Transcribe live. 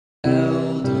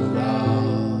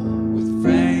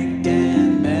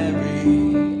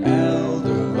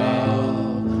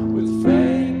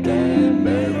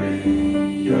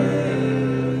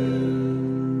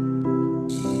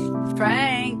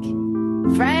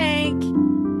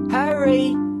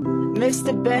Tisbury,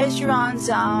 Mr. Bergeron's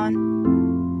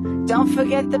on. Don't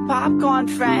forget the popcorn,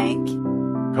 Frank.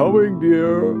 Coming,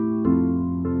 dear.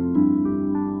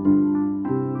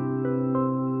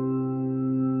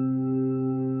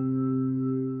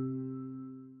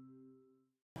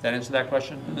 That answer that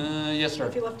question? Yes, sir.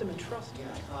 If you left them in trust.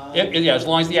 Yeah, as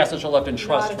long as the assets are left in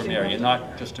trust Not if for you Mary, left and them.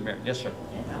 not just to Mary. Yes, sir.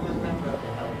 I'm a member of the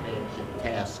Health Agent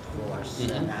Task Force,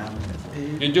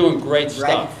 and You're doing great right,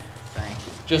 stuff. thank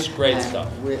you. Just great And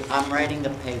stuff. I'm writing a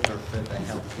paper for the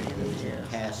Health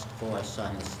Agent Task Force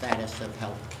on the status of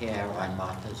health care on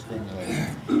Martha's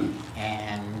Vineyard.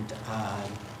 And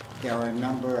there are a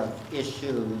number of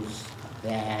issues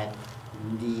that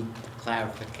need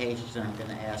clarification. I'm going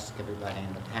to ask everybody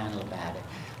in the panel about it.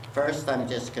 First, I'm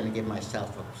just going to give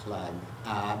myself a plug.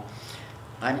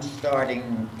 I'm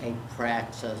starting a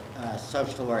practice, a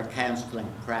social work counseling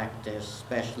practice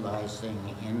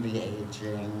specializing in the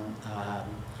aging.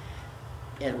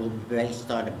 It will be based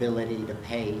on ability to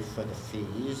pay for the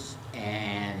fees,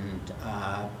 and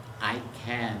I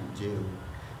can do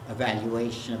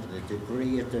evaluation of the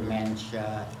degree of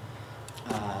dementia.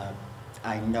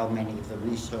 I know many of the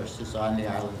resources on the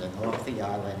island and off the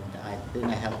island. I've been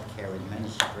a healthcare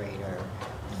administrator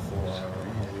for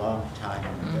a long time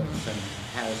and done some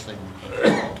housing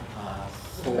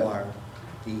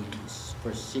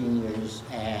for seniors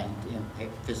and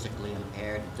physically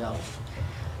impaired adults.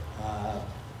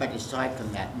 But aside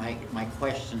from that, my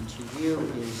question to you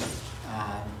is,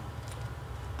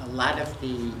 a lot of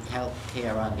the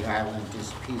healthcare on the island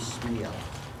is piecemeal.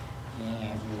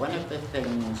 And one of the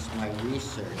things my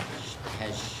research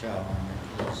has shown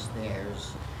is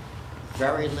there's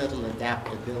very little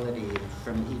adaptability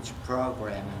from each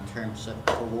program in terms of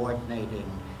coordinating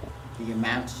the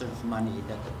amounts of money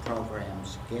that the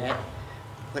programs get,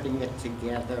 putting it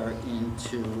together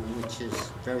into, which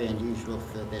is very unusual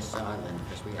for this island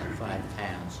because we have 5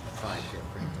 towns, 5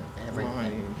 different of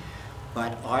everything. Right.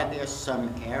 But are there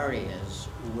some areas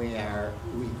where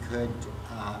we could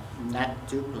not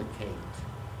duplicate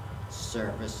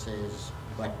services,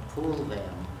 but pool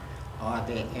them? Are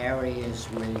there areas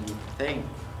where you think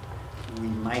we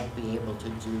might be able to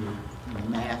do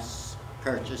mass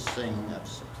purchasing of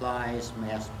supplies,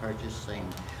 mass purchasing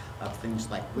of things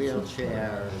like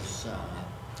wheelchairs,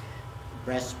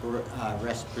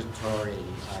 respiratory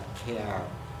care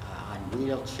on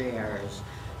wheelchairs,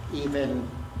 even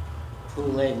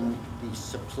pooling the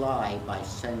supply by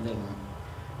sending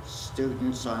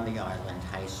students on the island,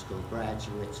 high school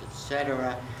graduates,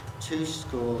 etc., to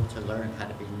school to learn how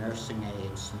to be nursing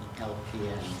aides,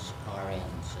 LPNs,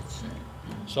 RNs, etc.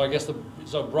 So I guess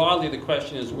so broadly the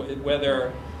question is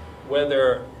whether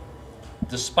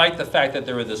despite the fact that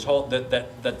there are this whole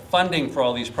that funding for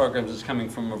all these programs is coming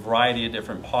from a variety of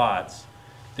different pots,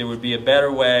 there would be a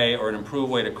better way or an improved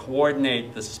way to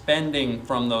coordinate the spending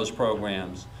from those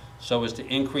programs so as to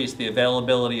increase the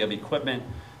availability of equipment,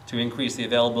 to increase the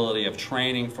availability of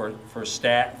training for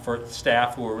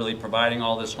staff who are really providing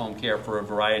all this home care for a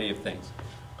variety of things.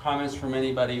 Comments from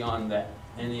anybody on that?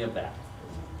 Any of that?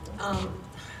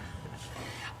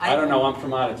 I don't know. I'm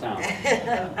from out of town.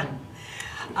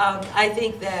 I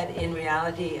think that in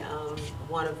reality,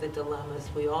 one of the dilemmas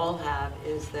we all have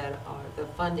is that the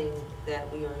funding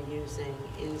that we are using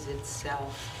is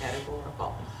itself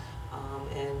categorical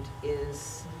and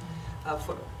is,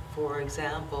 for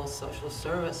example, social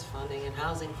service funding and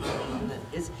housing funding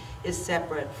is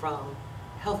separate from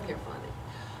healthcare funding.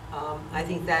 I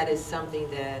think that is something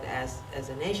that as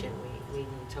a nation we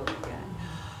need to look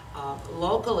at.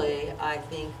 Locally, I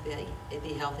think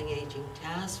the Health and Aging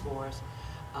Task Force,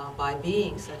 by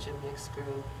being such a mixed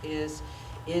group, is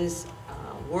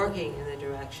working in the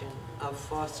direction of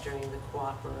fostering the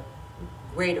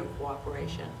greater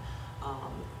cooperation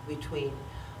between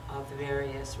the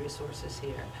various resources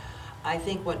here. I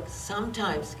think what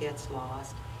sometimes gets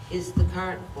lost is the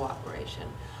current cooperation.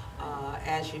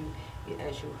 As you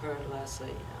heard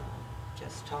Leslie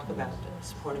just talk about the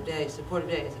Supportive Day. Supportive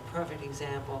Day is a perfect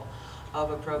example of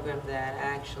a program that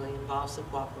actually involves the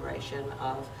cooperation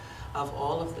of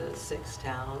all of the 6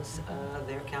 towns,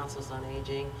 their councils on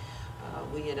aging.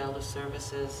 We at Elder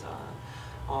Services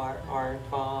are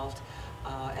involved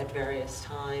at various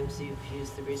times. You've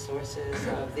used the resources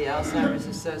of the Alzheimer's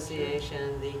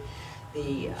Association,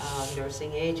 the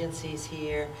nursing agencies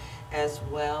here, as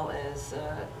well as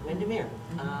Windermere.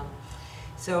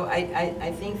 So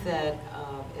I think that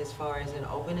as far as an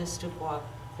openness to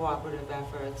cooperative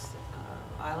efforts,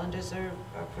 Islanders are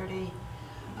pretty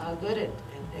good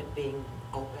at being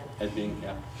open. At being,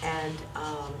 yeah. And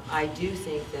I do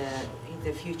think that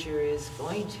the future is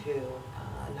going to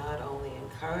not only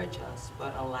encourage encourage us,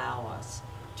 but allow us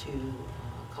to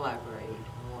collaborate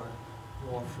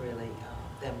more freely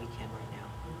than we can right now.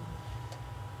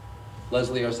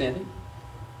 Leslie or Sandy?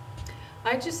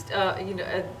 I just, you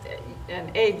know,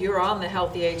 and Abe, you're on the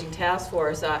Healthy Aging Task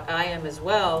Force. I am as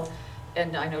well,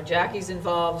 and I know Jackie's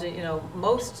involved. You know,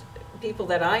 most people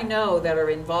that I know that are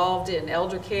involved in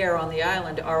elder care on the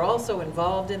island are also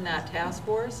involved in that task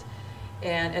force,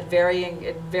 and at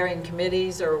varying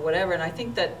committees or whatever. And I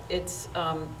think that it's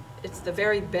the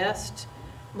very best,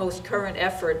 most current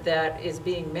effort that is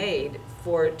being made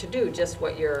to do just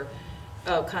what you're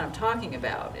kind of talking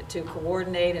about, to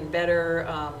coordinate and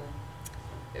better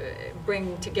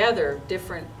bring together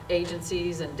different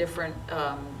agencies and different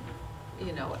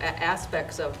you know,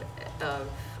 aspects of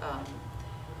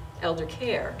elder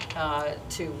care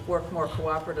to work more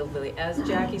cooperatively. As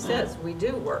Jackie says, we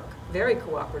do work very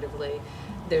cooperatively.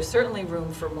 There's certainly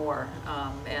room for more,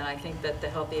 and I think that the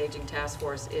Healthy Aging Task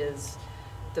Force is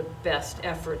the best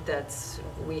effort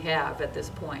we have at this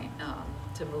point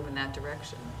to move in that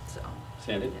direction. So,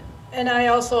 Sandy? Yeah. And I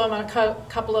also am on a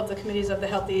couple of the committees of the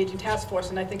Healthy Aging Task Force,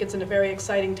 and I think it's in a very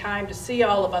exciting time to see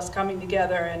all of us coming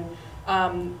together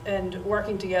and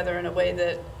working together in a way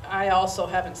that I also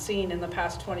haven't seen in the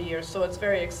past 20 years, so it's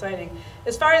very exciting.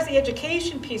 As far as the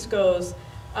education piece goes,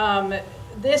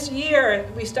 this year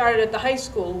we started at the high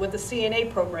school with the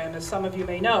CNA program, as some of you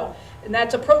may know. And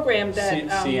that's a program that,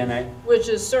 CNA? which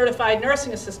is Certified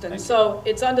Nursing Assistant. So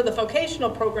it's under the vocational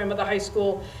program of the high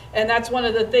school, and that's one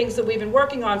of the things that we've been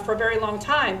working on for a very long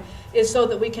time, is so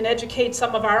that we can educate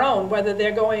some of our own, whether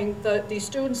they're going, these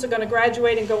students are going to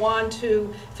graduate and go on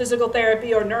to physical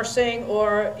therapy or nursing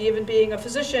or even being a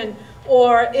physician,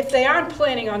 or if they aren't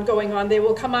planning on going on, they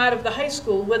will come out of the high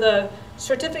school with a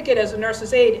certificate as a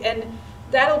nurse's aide, and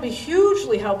that'll be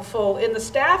hugely helpful in the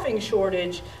staffing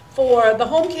shortage for the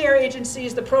home care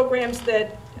agencies, the programs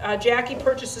that Jackie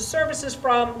purchases services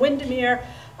from, Windermere.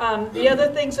 The other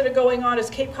things that are going on is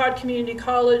Cape Cod Community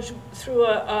College, through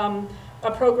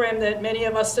a program that many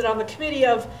of us sit on the committee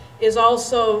of, is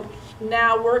also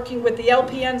now working with the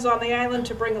LPNs on the island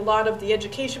to bring a lot of the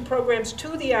education programs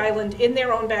to the island in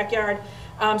their own backyard.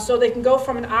 So they can go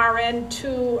from an RN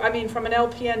to, from an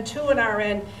LPN to an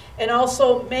RN, and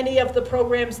also many of the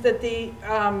programs that the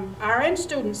RN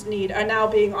students need are now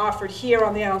being offered here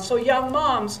on the island. So young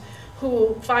moms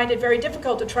who find it very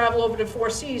difficult to travel over to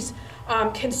Four Seas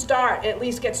can at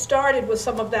least get started with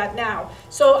some of that now.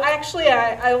 So actually,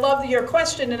 I love your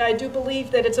question, and I do believe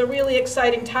that it's a really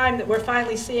exciting time that we're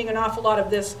finally seeing an awful lot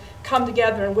of this come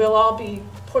together, and we'll all be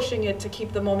pushing it to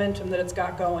keep the momentum that it's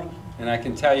got going. And I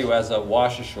can tell you, as a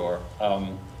wash ashore,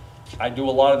 I do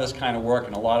a lot of this kind of work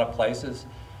in a lot of places.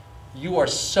 You are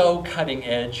so cutting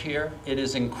edge here. It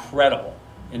is incredible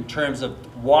in terms of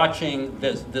watching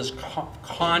this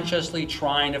consciously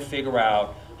trying to figure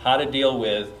out how to deal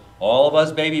with all of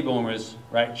us baby boomers,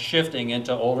 right, shifting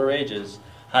into older ages,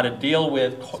 how to deal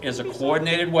with in a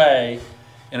coordinated way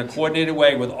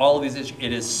with all of these issues.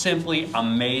 It is simply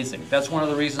amazing. That's one of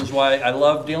the reasons why I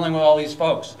love dealing with all these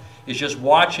folks. It's just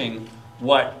watching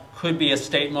what could be a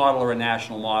state model or a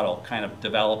national model kind of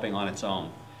developing on its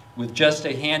own. With just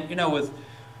a hand, and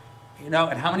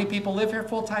how many people live here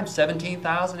full time?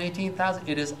 17,000, 18,000?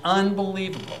 It is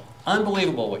unbelievable.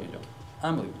 Unbelievable what you're doing.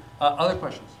 Unbelievable. Other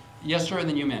questions? Yes, sir, and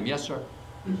then you, ma'am. Yes, sir.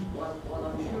 Well,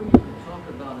 I'm sure you could talk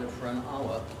about it for an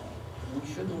hour.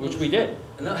 Which we did.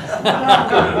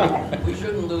 We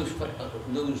shouldn't lose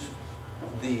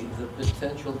the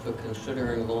potential for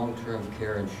considering long-term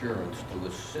care insurance to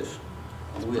assist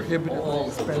with all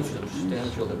of the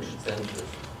substantial expenses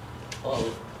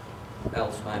of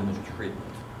Alzheimer's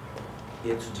treatment.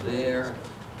 It's there,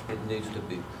 it needs to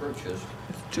be purchased.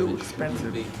 It's too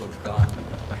expensive. It shouldn't be forgotten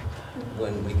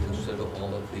when we consider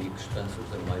all of the expenses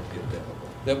that might be available.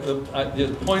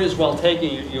 The point is well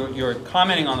taken. You're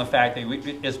commenting on the fact that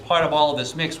as part of all of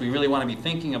this mix, we really want to be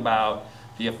thinking about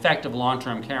the effect of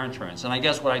long-term care insurance. And I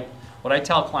guess what I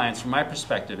tell clients from my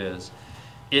perspective is,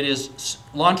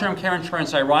 long-term care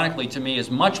insurance, ironically, to me, is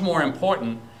much more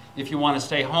important if you want to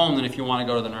stay home than if you want to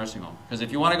go to the nursing home. Because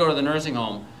if you want to go to the nursing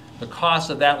home, the cost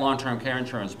of that long-term care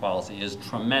insurance policy is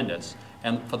tremendous,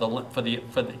 and for the level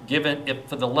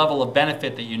of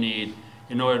benefit that you need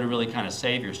in order to really kind of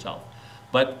save yourself.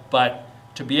 But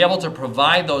to be able to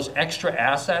provide those extra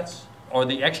assets or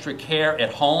the extra care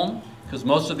at home, because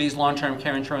most of these long-term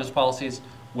care insurance policies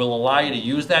will allow you to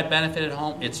use that benefit at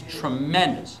home, it's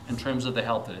tremendous in terms of the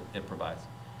help that it provides.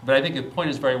 But I think the point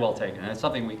is very well taken, and it's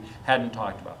something we hadn't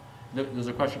talked about. There's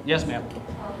a question. Yes, ma'am.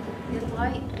 If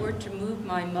I were to move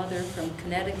my mother from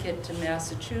Connecticut to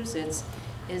Massachusetts,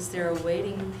 is there a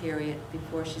waiting period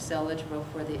before she's eligible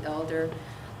for the elder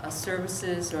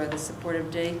services or the supportive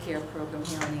daycare program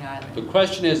here on the island. The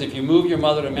question is, if you move your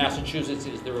mother to Massachusetts,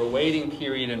 is there a waiting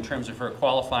period in terms of her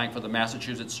qualifying for the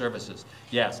Massachusetts services?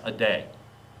 Yes, a day,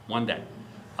 1 day.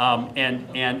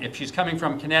 And if she's coming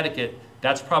from Connecticut,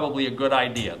 that's probably a good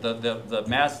idea.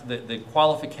 The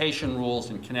qualification rules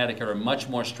in Connecticut are much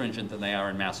more stringent than they are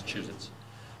in Massachusetts.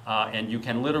 And you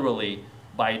can literally,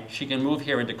 she can move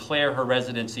here and declare her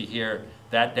residency here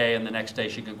that day, and the next day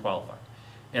she can qualify.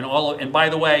 And by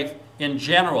the way, in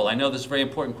general, I know this is a very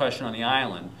important question on the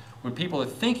island, when people are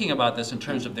thinking about this in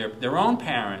terms of their own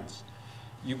parents,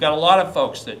 you've got a lot of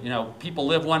folks that, people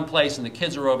live one place and the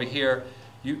kids are over here.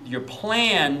 Your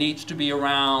plan needs to be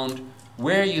around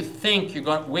where you think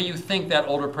that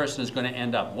older person is going to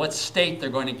end up, what state they're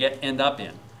going to end up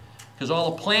in. Because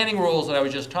all the planning rules that I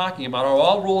was just talking about are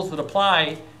all rules that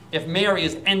apply if Mary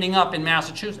is ending up in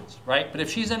Massachusetts, right? But if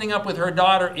she's ending up with her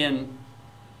daughter in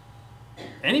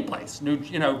any place,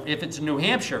 if it's New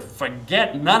Hampshire,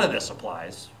 forget, none of this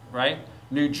applies, right?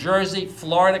 New Jersey,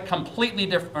 Florida, completely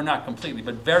different, or not completely,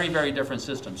 but very, very different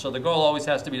systems. So the goal always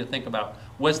has to be to think about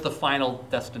what's the final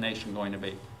destination going to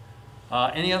be.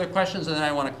 Any other questions, and then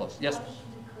I want to close. Yes? How does she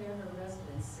declare her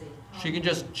residency?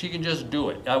 She can just do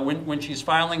it. When she's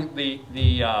filing the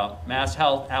Mass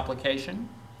Health application,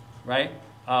 right?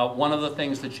 One of the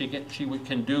things that she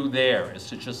can do there is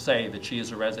to just say that she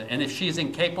is a resident. And if she's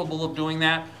incapable of doing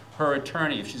that, her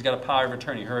attorney, if she's got a power of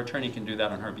attorney, her attorney can do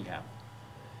that on her behalf.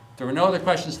 If there were no other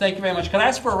questions, thank you very much. Can I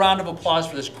ask for a round of applause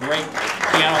for this great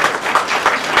piano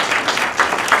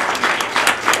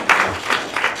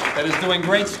that is doing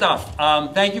great stuff?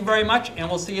 Thank you very much, and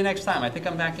we'll see you next time. I think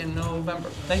I'm back in November.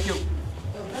 Thank you.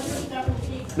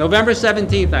 November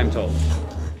 17th, I'm told.